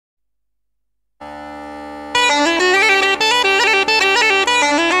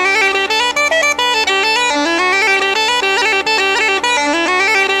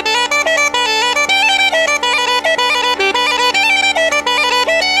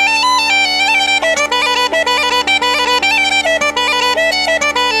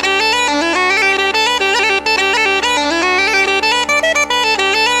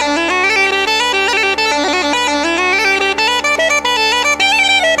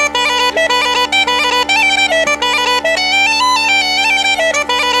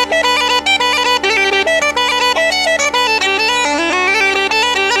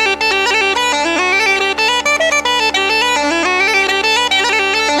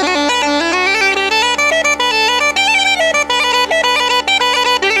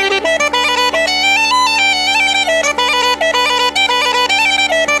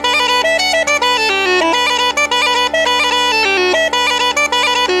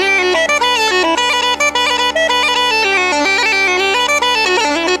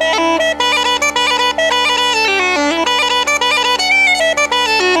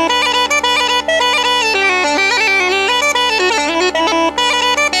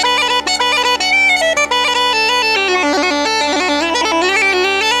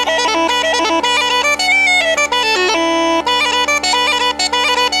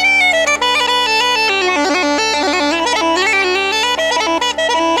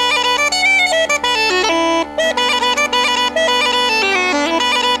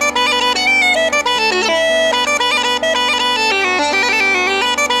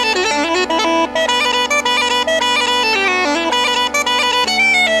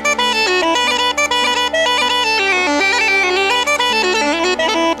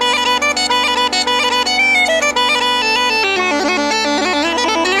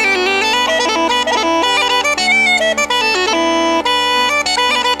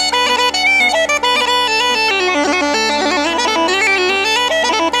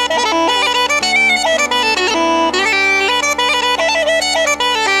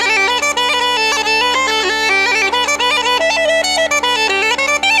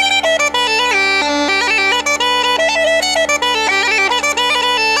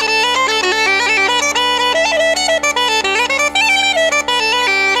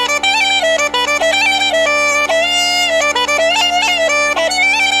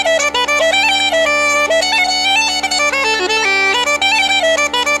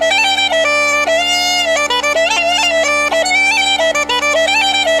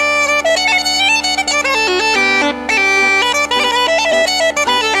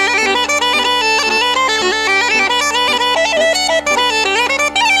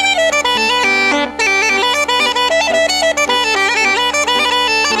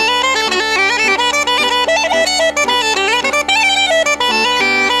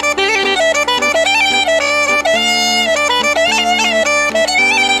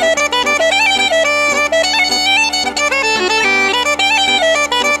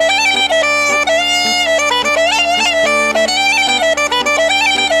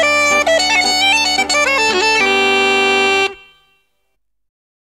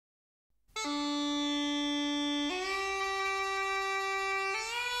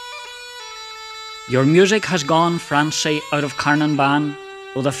Your music has gone, Francey, out of Carnan,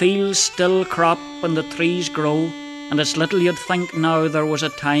 though the fields still crop and the trees grow, and it's little you'd think now there was a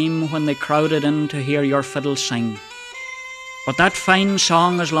time when they crowded in to hear your fiddle sing. But that fine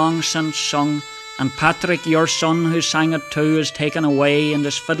song is long since sung, and Patrick, your son, who sang it too, is taken away, and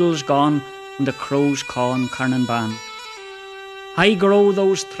his fiddle's gone, and the crows caw in Carnan. High grow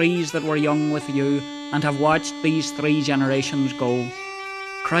those trees that were young with you, and have watched these 3 generations go.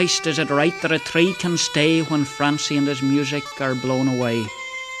 Christ, is it right that a tree can stay when Francey and his music are blown away?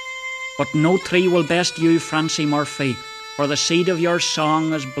 But no tree will best you, Francey Murphy, for the seed of your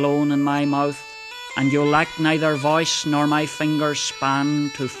song is blown in my mouth, and you'll lack neither voice nor my fingers span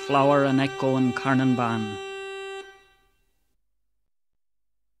to flower and echo in Carnan.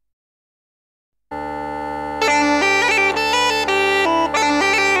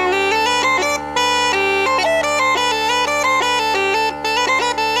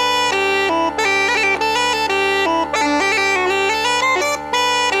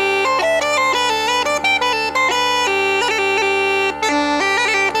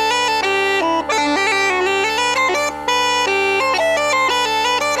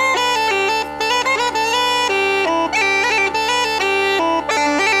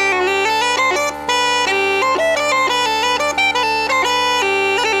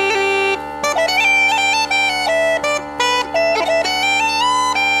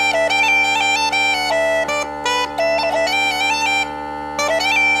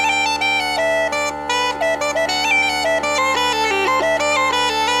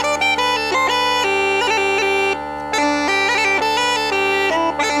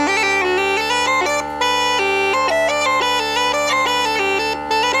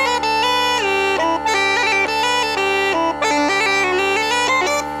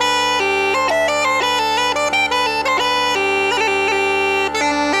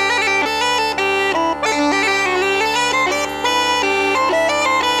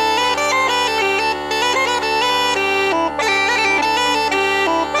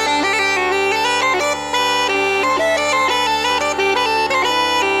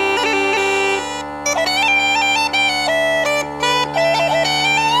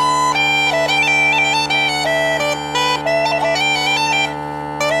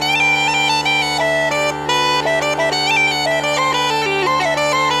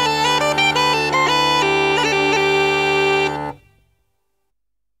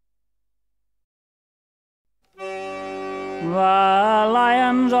 The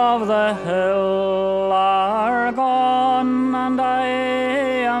lions of the hill are gone, and I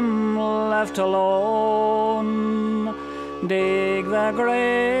am left alone. Dig the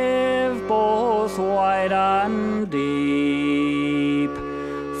grave both wide and deep,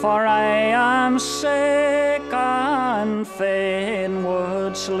 for I am sick and fain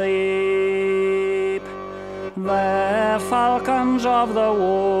would sleep. The falcons of the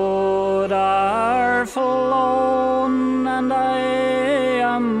wood are flown, and I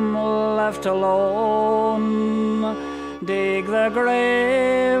am left alone. Dig the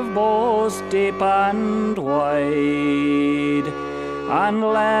grave both deep and wide, and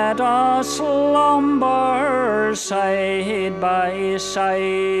let us slumber side by side.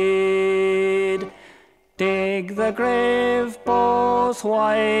 Dig the grave both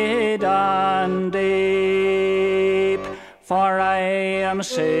wide and deep, for I am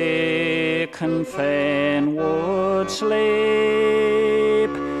sick and fain would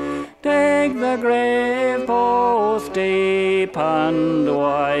sleep. Dig the grave both deep and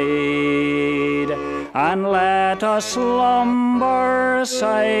wide, and let us slumber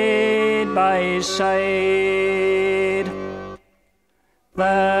side by side.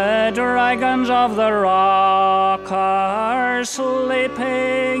 The dragons of the rock are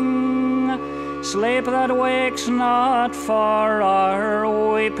sleeping, sleep that wakes not for our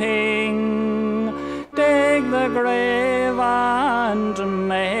weeping. Dig the grave and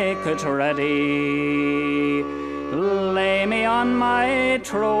make it ready. Lay me on my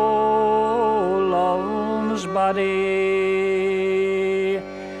true love's body.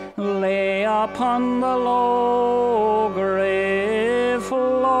 Lay upon the low grave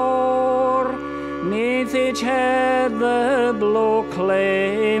floor, neath each head the blue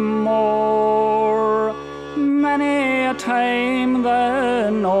claymore. Many a time the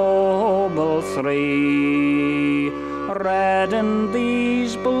noble 3 reddened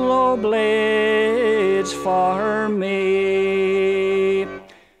these blow blades for me.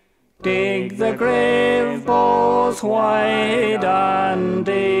 Dig the grave both wide and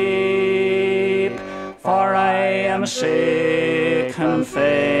deep, for I am sick and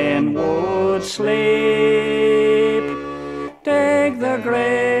fain would sleep. Dig the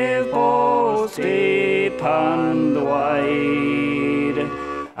grave both deep and wide,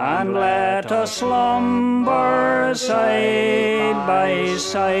 and let us slumber side by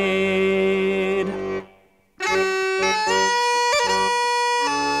side.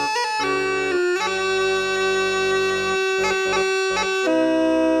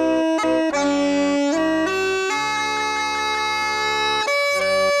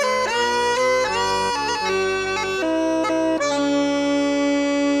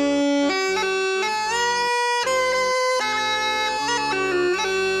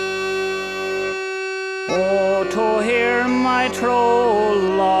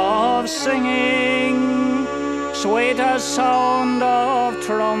 True love singing, sweet as sound of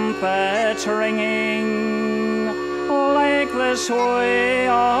trumpets ringing, like the sway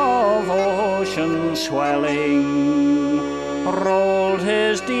of ocean swelling, rolled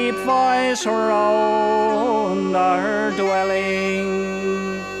his deep voice round our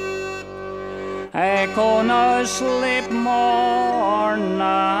dwelling. Echo now sleep morn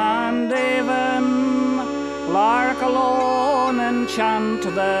and even, lark alone enchant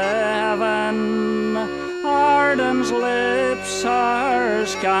the heaven. Arden's lips are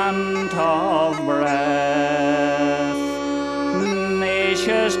scant of breath,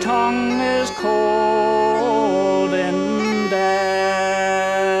 Naois's tongue is cold in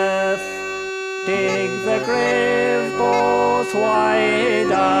death. Dig the grave both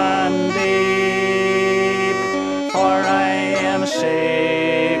wide and deep, for I am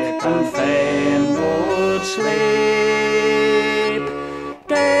sick and fain would sleep.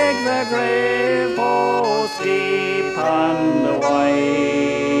 Dig the grave both deep and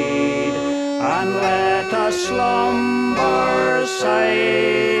wide, and let us slumber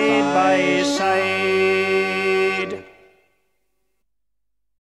side by side.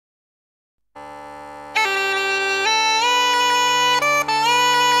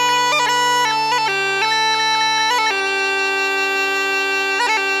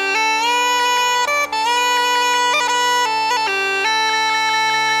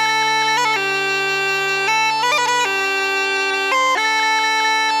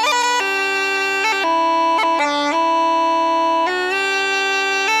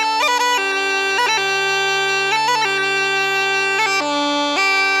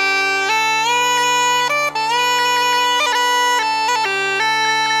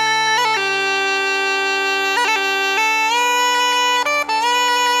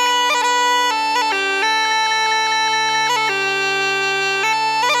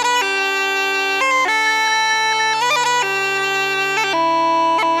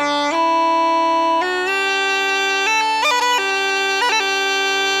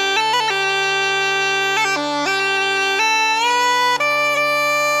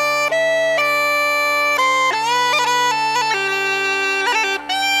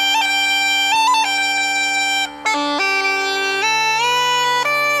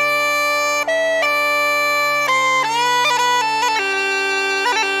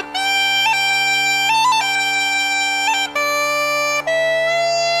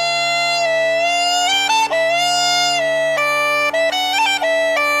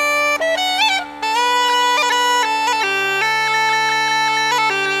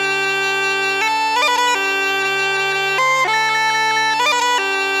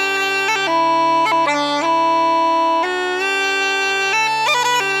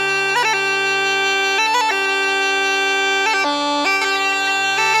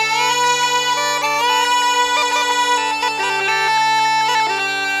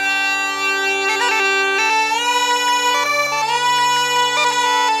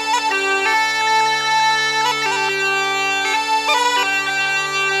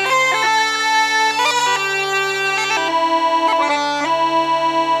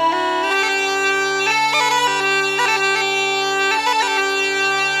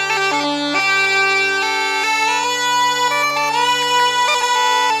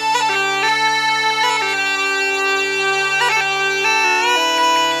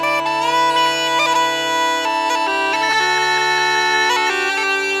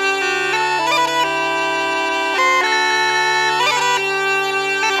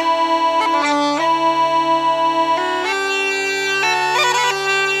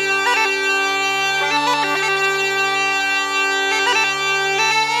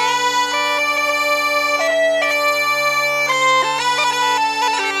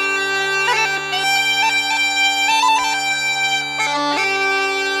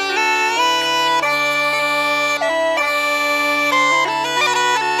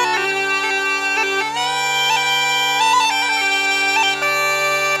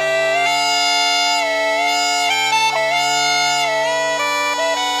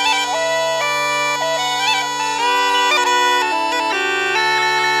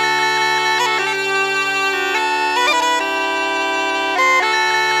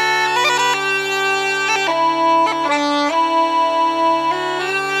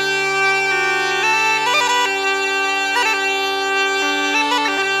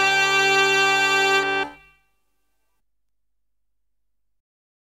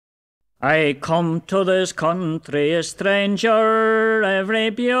 I come to this country a stranger, every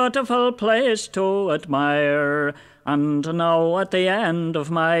beautiful place to admire, and now at the end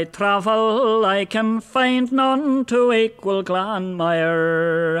of my travel I can find none to equal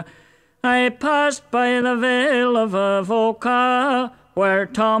Glanmire. I passed by the vale of Avoca, where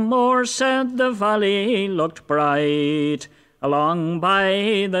Tom Moore said the valley looked bright, along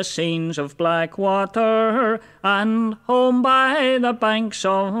by the scenes of Blackwater, and home by the banks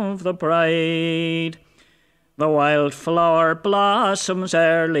of the Bride. The wildflower blossoms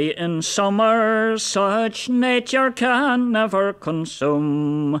early in summer, such nature can never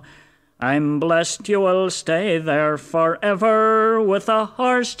consume. I'm blessed you will stay there forever, with the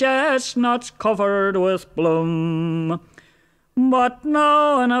horse chestnuts covered with bloom. But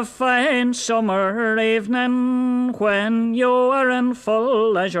now in a fine summer evening, when you are in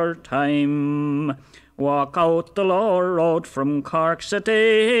full leisure time, walk out the lower road from Cork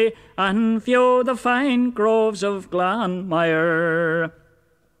City and view the fine Groves of Glanmire.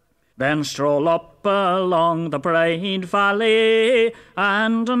 Then stroll up along the Bride Valley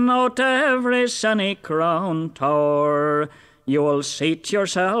and note every sunny crown tower. You will seat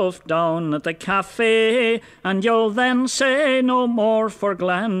yourself down at the cafe, and you'll then say no more for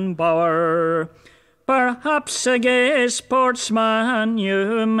Glenbower. Perhaps a gay sportsman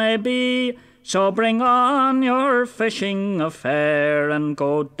you may be, so bring on your fishing affair, and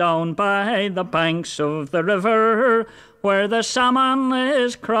go down by the banks of the river, where the salmon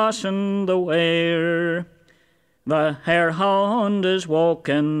is crossing the Wear. The harehound is woke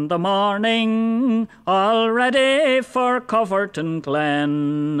in the morning, all ready for covert and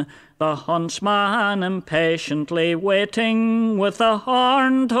glen, the huntsman impatiently waiting, with the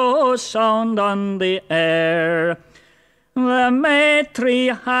horn to sound on the air. The May tree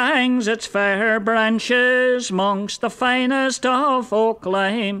hangs its fair branches mongst the finest of oak,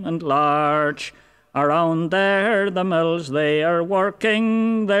 lime, and larch. Around there the mills they are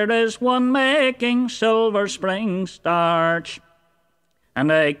working, there is one making silver spring starch. And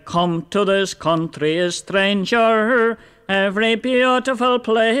I come to this country a stranger, every beautiful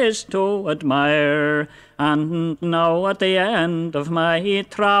place to admire, and now at the end of my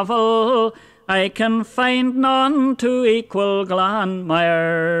travel I can find none to equal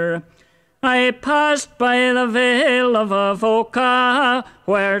Glanmire. I passed by the vale of Avoca,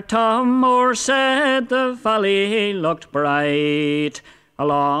 where Tom Moore said the valley looked bright,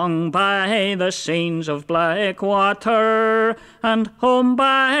 along by the scenes of Blackwater, and home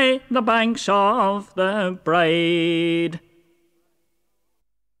by the banks of the Bride.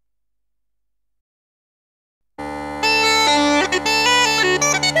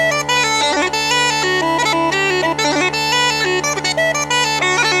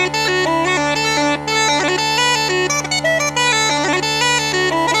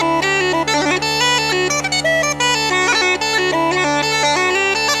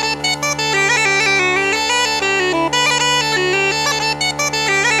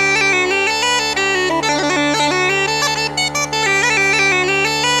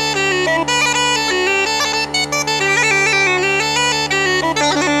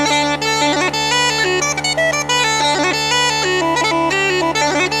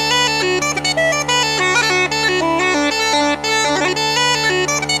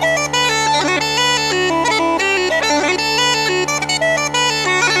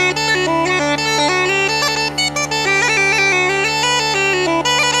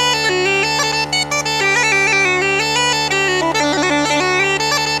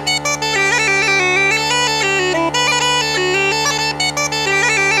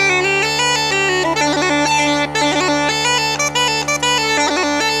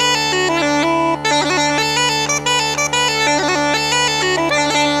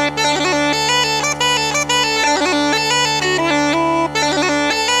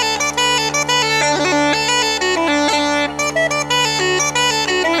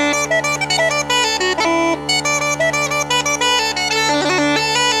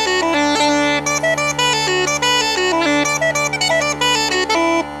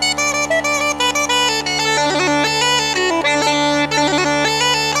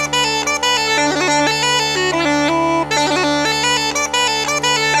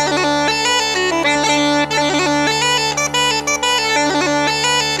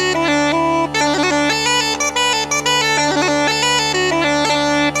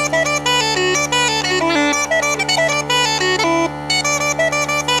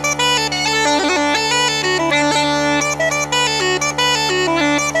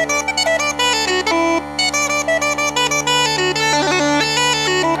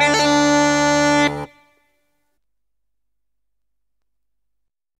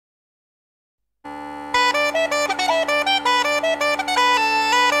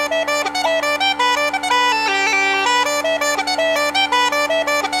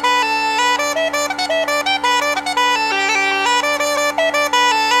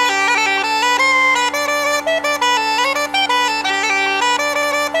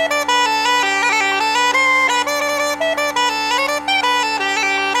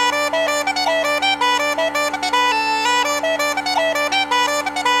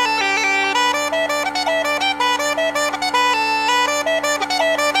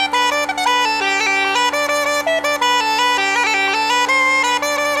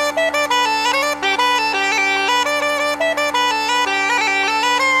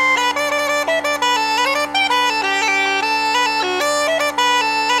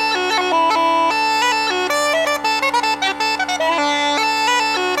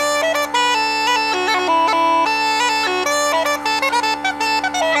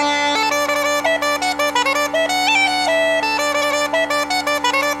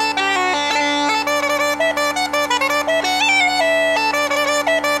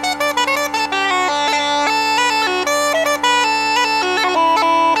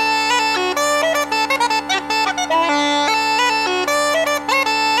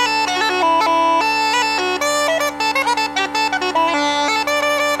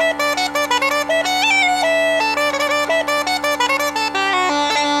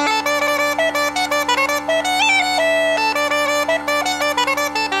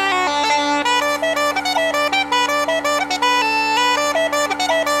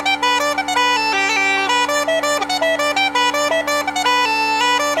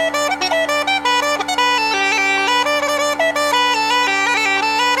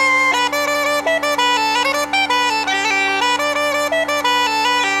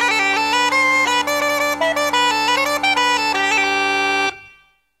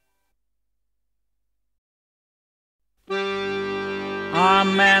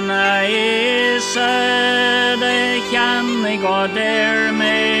 God there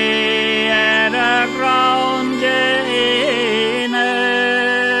me at a ground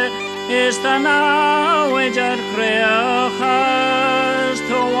is the knowledge at creachas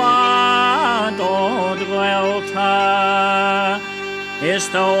to what old welta is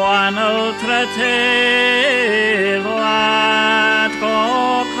the one ultrative what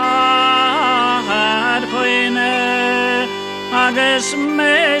go card Quay agus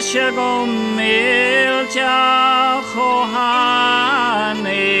mesha go milcha chohanik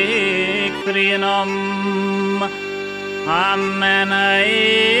brinam Amen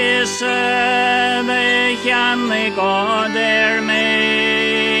Iosa the Uilleann God there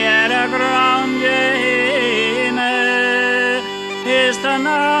me at a ground is the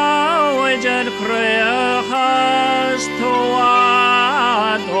knowledge at creachas to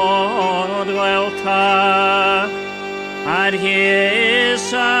what God welta at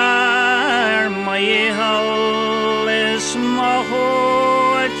his my hull is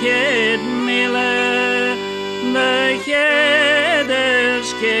moho kid mile the head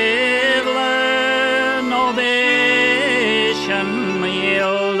is given ovation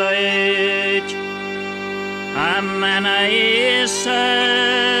yielded Amen Iosa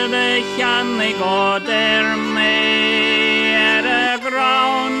the Uilleann God there me at a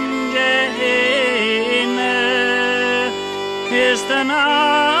ground is the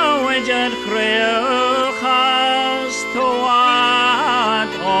knowledge at creachas to what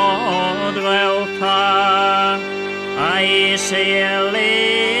God welta I say a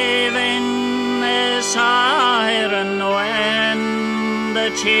living is iron when the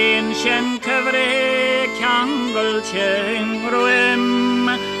chinshin kavre kangle chingruim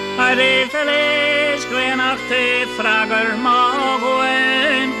a refelish gwenach te frager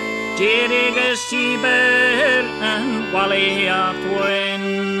magwen Deirdre Siber and Wally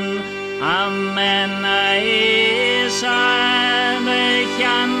Atwin Amen Iosa the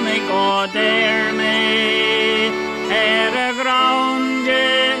Uilleann God there me at a ground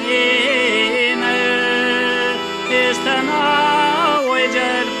is the knowledge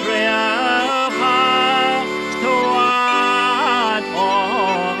at creachas to what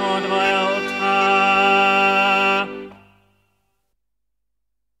God welta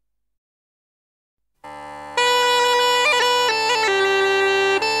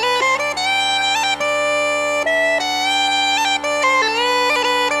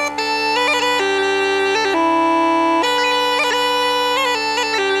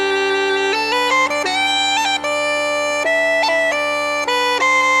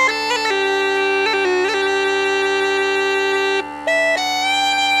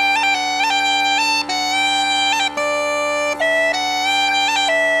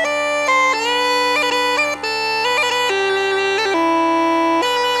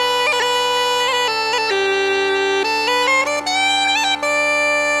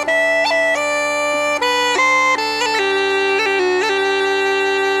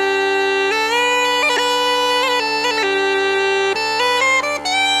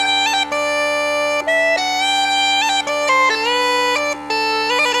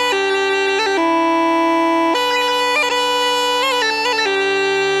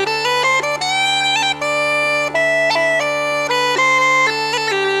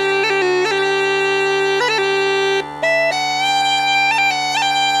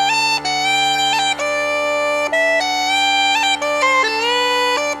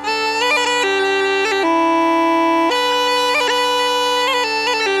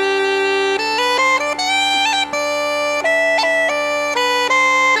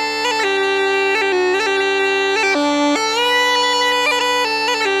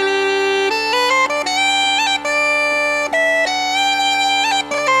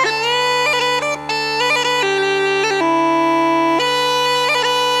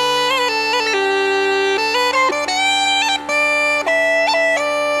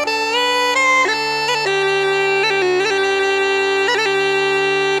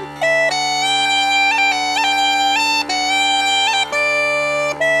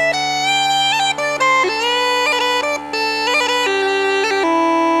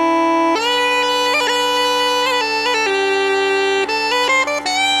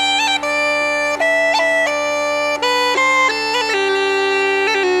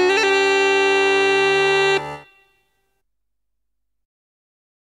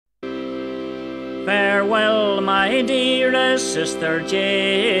Farewell, my dearest sister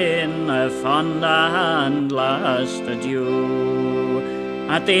Jane, a fond and last adieu.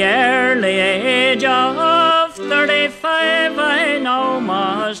 At the early age of 35 I now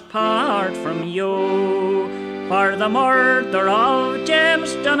must part from you. For the murder of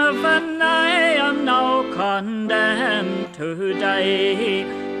James Dungiven, I am now condemned to die.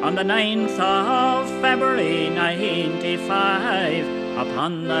 On the 9th of February 95,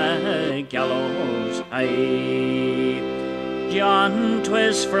 upon the gallows high. John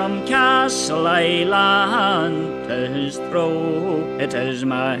Twiss from Castle Island, 'tis true, it is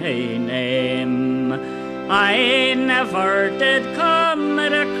my name. I never did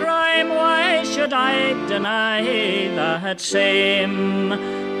commit a crime, why should I deny that same?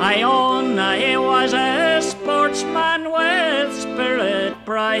 I own I was a sportsman with spirit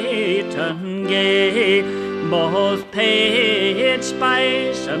bright and gay. Both paid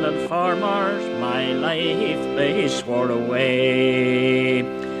spies and informers my life they swore away.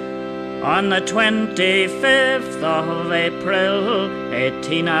 On the 25th of April,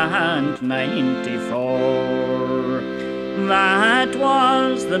 1894, that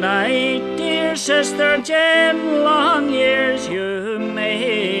was the night, dear sister Jane, long years you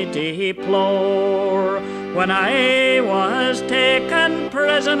may deplore. When I was taken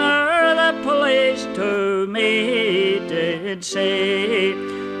prisoner, the police to me did say,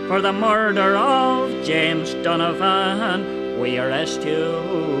 for the murder of James Dungiven, we arrest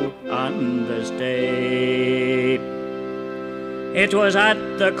you on this day. It was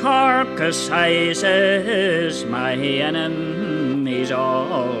at the Cork Assizes my enemies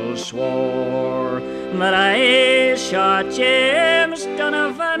all swore that I shot James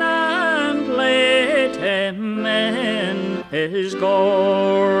Dungiven and laid him in his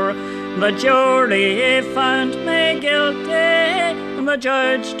gore. The jury found me guilty, the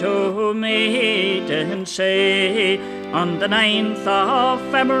judge to me did say, on the 9th of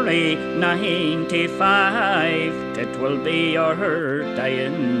February 95, it will be your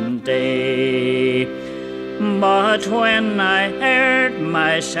dying day. But when I heard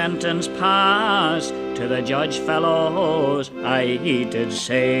my sentence passed, to the judge fellows I did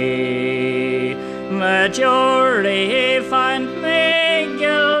say, the jury found me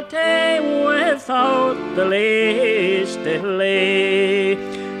guilty without the least delay.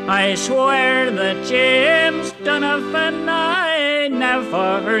 I swear that James Dungiven I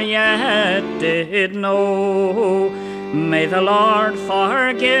never yet did know. May the Lord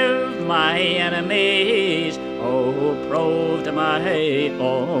forgive my enemies, who proved my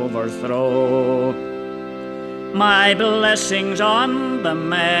overthrow. My blessings on the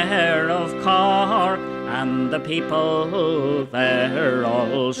Mayor of Cork and the people there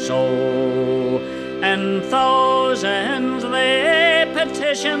also. And thousands they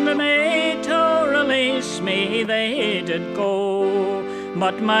petitioned me to release me, they did go.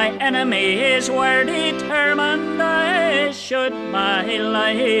 But my enemies were determined I should my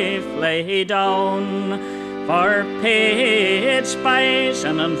life lay down. For paid spies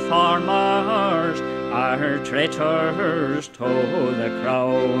and informers are traitors to the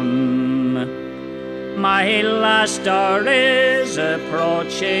crown. My last hour is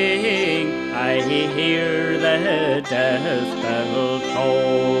approaching, I hear the death bell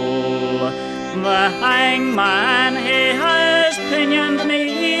toll. The hangman, he has pinioned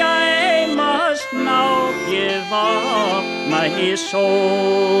me, I must now give up my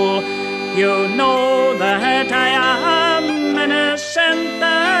soul. You know that I am innocent,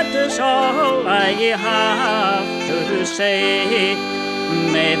 that is all I have to say.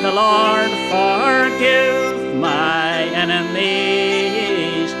 May the Lord forgive my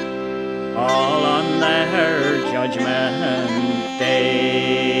enemies, all on their judgment day.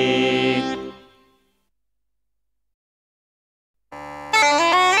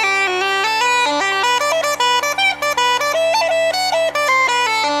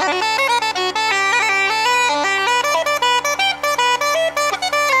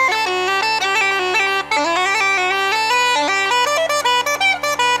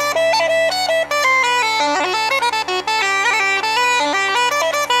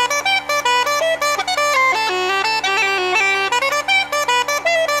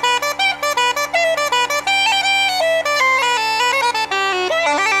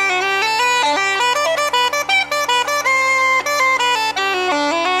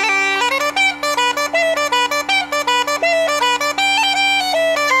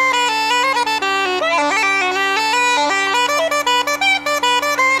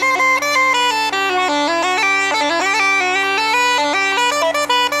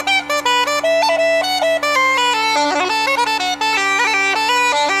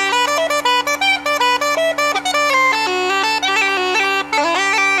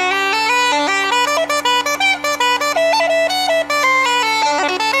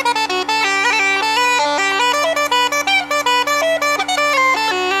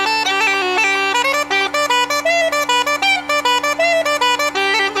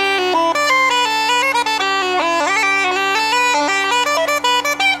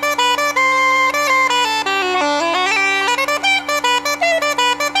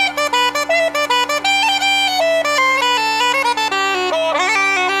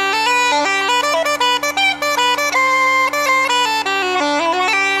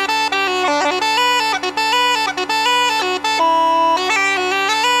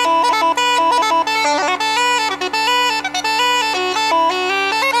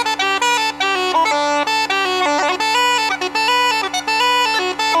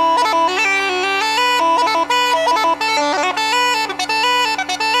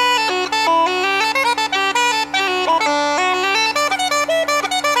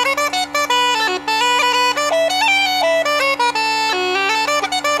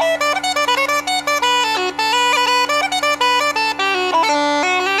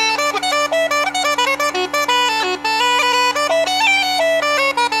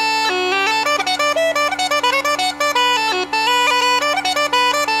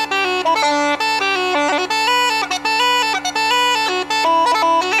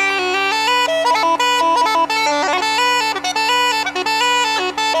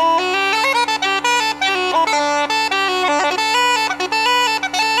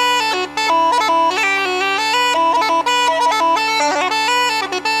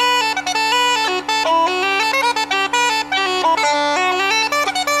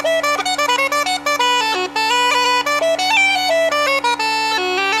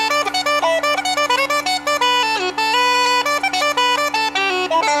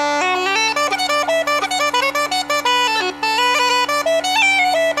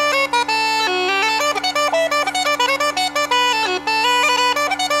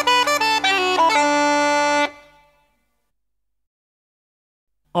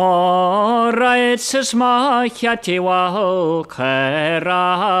 O Rachad-Sa Cheaiti wahol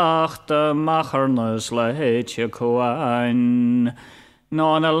Cerach de macharnas leitje Quay.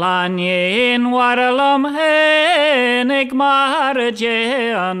 Non a lanyin waralam hen ig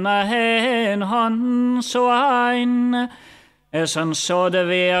marje an a hen hon swain. Es an sode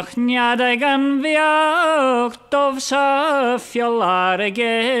veach njadig an veach dov sa fjollare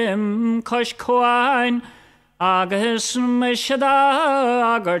gem kosh Quay. Agus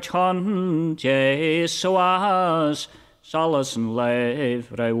mishada agart hon Jesuas solas an leif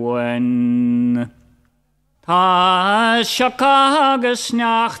rewen. Ta shaka agus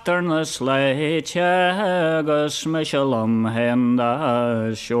nachtarnas leitje agus mishalam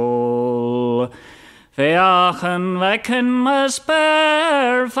henda shol. Veachen wekken mes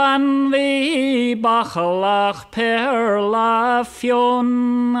per van vi bachalach per la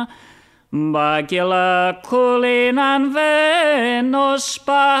fion. Bagila Pauline an Venus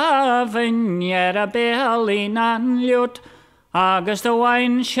bavignera belin an lut. Agus de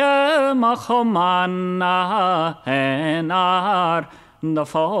wainse machomana henar de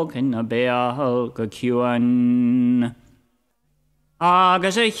fog in a beal go Quay.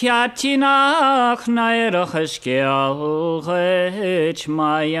 Agus a Cheaiti nach nairach a skeal gich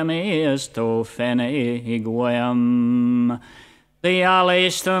Miami is to fennig wem. The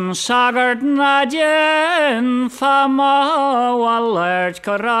Aliston sagart nadjen fama wallert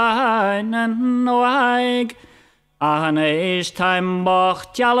karain en waig. An eis time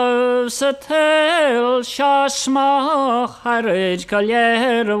bach jalov sa tel shasmach harij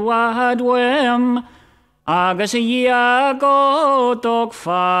kalyer wadwem. Agus a go dog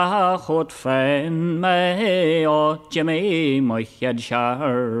fa chod fen me o Jimmy moiched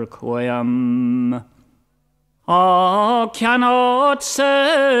shar Quayam. O cannot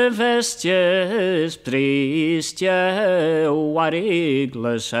sevestjes priestje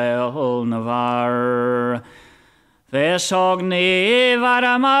warigles el navar. Vesog ni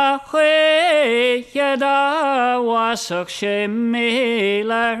varama chwecheda wasach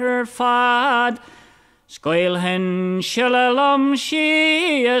shemiler fad. Sceilpin shilalom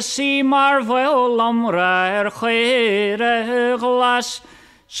shi a si marvelom raer chwere glas.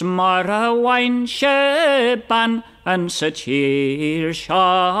 Smara wain shepan an satir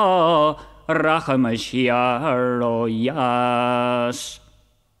sha racham shiar o yas.